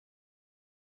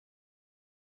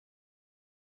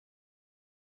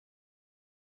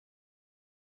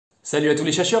Salut à tous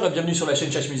les chercheurs et bienvenue sur la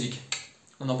chaîne Cherche Musique.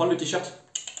 On en parle le t-shirt?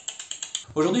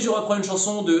 Aujourd'hui je reprends une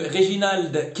chanson de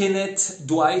Reginald Kenneth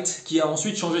Dwight qui a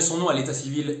ensuite changé son nom à l'état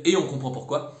civil et on comprend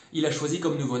pourquoi. Il a choisi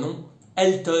comme nouveau nom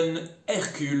Elton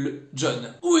Hercule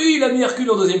John. Oui, il a mis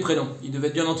Hercule en deuxième prénom. Il devait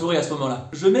être bien entouré à ce moment-là.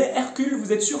 Je mets Hercule,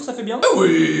 vous êtes sûr ça fait bien?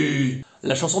 Oui.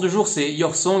 La chanson du jour c'est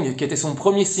Your Song qui était son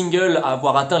premier single à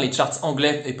avoir atteint les charts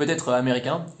anglais et peut-être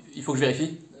américains. Il faut que je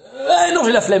vérifie. Non,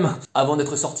 j'ai la flemme. Avant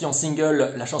d'être sortie en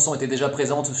single, la chanson était déjà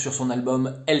présente sur son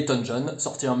album Elton John,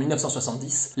 sorti en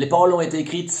 1970. Les paroles ont été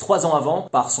écrites 3 ans avant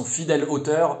par son fidèle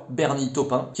auteur, Bernie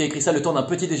Taupin, qui a écrit ça le temps d'un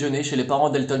petit déjeuner chez les parents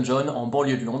d'Elton John en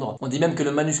banlieue de Londres. On dit même que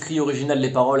le manuscrit original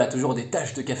des paroles a toujours des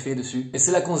taches de café dessus. Et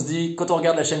c'est là qu'on se dit, quand on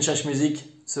regarde la chaîne Cherche Musique,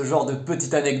 ce genre de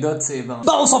petite anecdote, c'est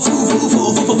on s'en fout,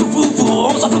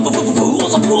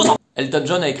 Elton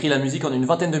John a écrit la musique en une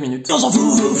vingtaine de minutes. On s'en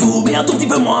fout, mais un tout petit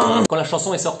peu moins. Quand la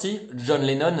chanson est sortie, John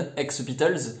Lennon,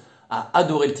 ex-Beatles, a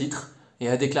adoré le titre et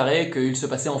a déclaré qu'il se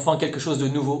passait enfin quelque chose de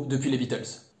nouveau depuis les Beatles.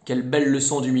 Quelle belle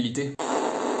leçon d'humilité.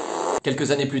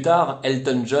 Quelques années plus tard,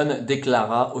 Elton John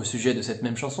déclara au sujet de cette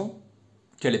même chanson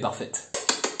qu'elle est parfaite.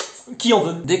 Qui en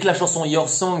veut? Dès que la chanson Your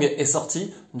Song est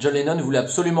sortie, John Lennon voulait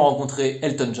absolument rencontrer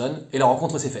Elton John et la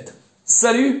rencontre s'est faite.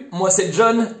 Salut, moi c'est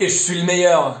John et je suis le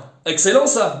meilleur. Excellent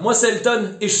ça, moi c'est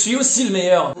Elton et je suis aussi le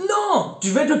meilleur. Non, tu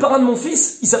veux être le parrain de mon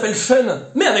fils? Il s'appelle Sean.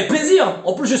 Mais avec plaisir.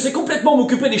 En plus je sais complètement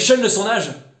m'occuper des Sean de son âge.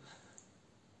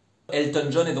 Elton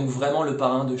John est donc vraiment le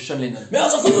parrain de Sean Lennon. Mais on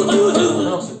s'en fout.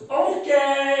 Ok.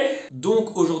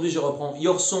 Donc aujourd'hui je reprends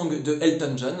Your Song de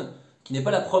Elton John, qui n'est pas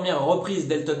la première reprise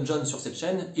d'Elton John sur cette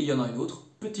chaîne, il y en a une autre.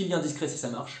 Petit lien discret si ça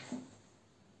marche.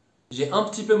 J'ai un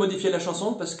petit peu modifié la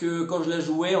chanson parce que quand je la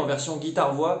jouais en version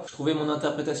guitare-voix, je trouvais mon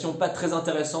interprétation pas très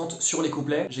intéressante sur les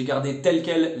couplets. J'ai gardé tel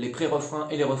quel les pré-refrains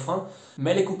et les refrains,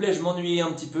 mais les couplets je m'ennuyais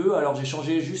un petit peu, alors j'ai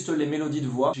changé juste les mélodies de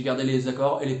voix, j'ai gardé les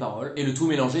accords et les paroles, et le tout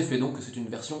mélangé fait donc que c'est une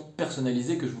version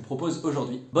personnalisée que je vous propose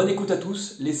aujourd'hui. Bonne écoute à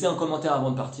tous, laissez un commentaire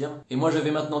avant de partir, et moi je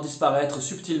vais maintenant disparaître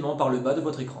subtilement par le bas de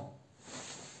votre écran.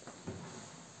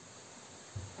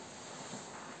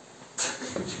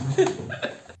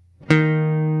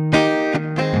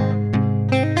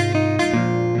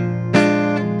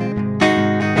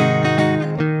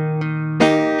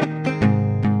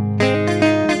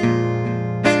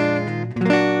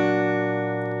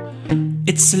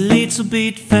 It's a little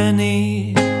bit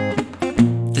funny,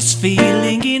 this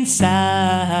feeling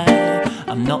inside.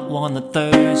 I'm not one of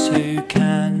those who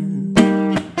can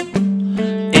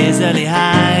easily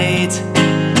hide.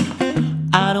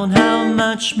 I don't have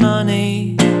much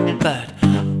money, but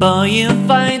boy, if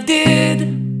I did,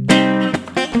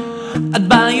 I'd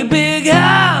buy a big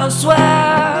house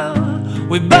where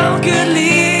we both could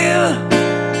live.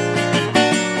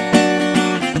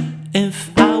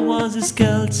 If I was a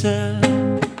sculptor,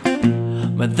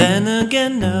 but then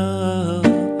again, no,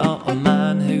 or a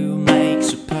man who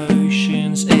makes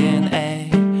potions in a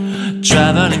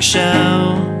traveling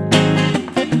show.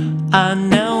 I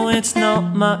know it's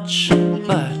not much,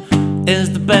 but it's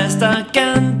the best I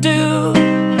can do.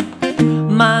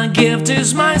 My gift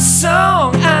is my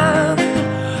song, and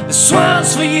this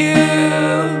one's for you.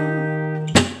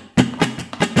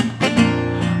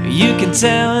 You can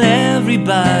tell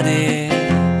everybody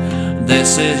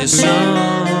this is your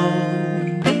song.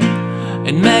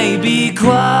 It may be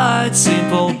quite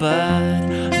simple, but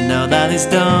now that it's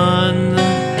done,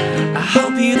 I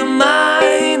hope you don't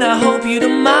mind, I hope you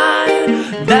don't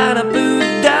mind that I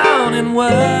put down in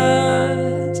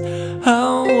words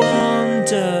how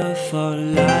wonderful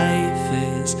life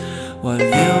is while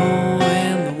you're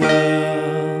in the world.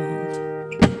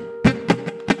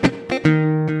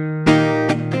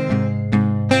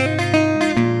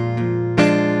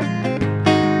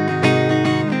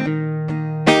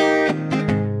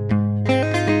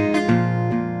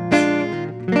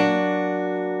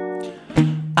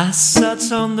 I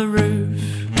sat on the roof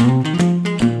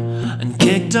and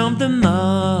kicked on the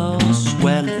mouse.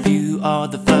 Well, if you are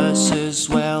the verses,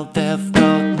 well, they've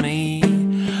got me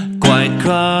quite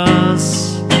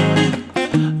cross.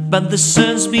 But the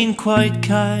sun's been quite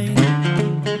kind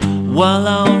while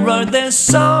I wrote this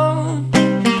song.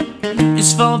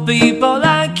 It's for people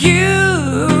like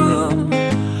you,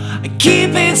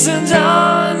 keep it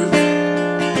on.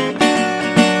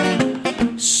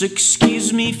 So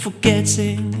excuse me for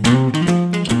getting,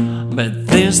 but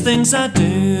there's things I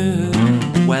do.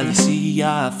 Well, you see,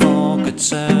 I've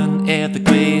forgotten if they're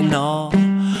green or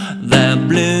they're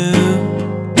blue.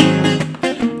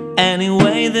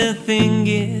 Anyway, the thing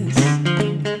is,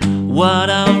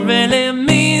 what I really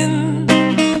mean,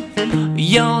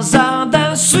 yours are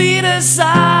the sweetest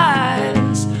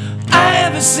eyes I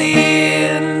ever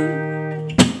seen.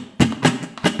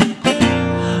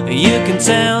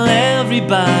 tell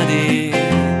everybody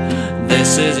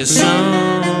this is your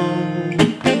song.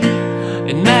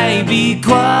 It may be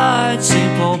quite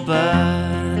simple,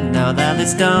 but now that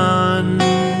it's done,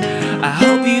 I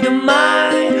hope you don't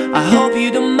mind, I hope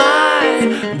you don't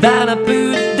mind that I put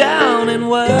it down in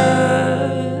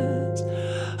words.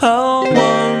 How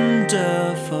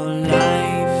wonderful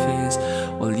life is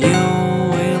while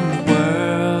you're in the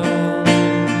world.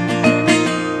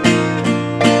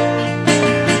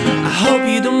 I hope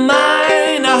you don't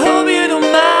mind, I hope you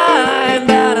don't mind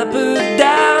that I put it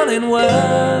down in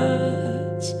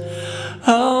words.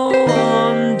 How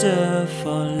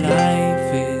wonderful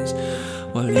life is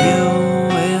while you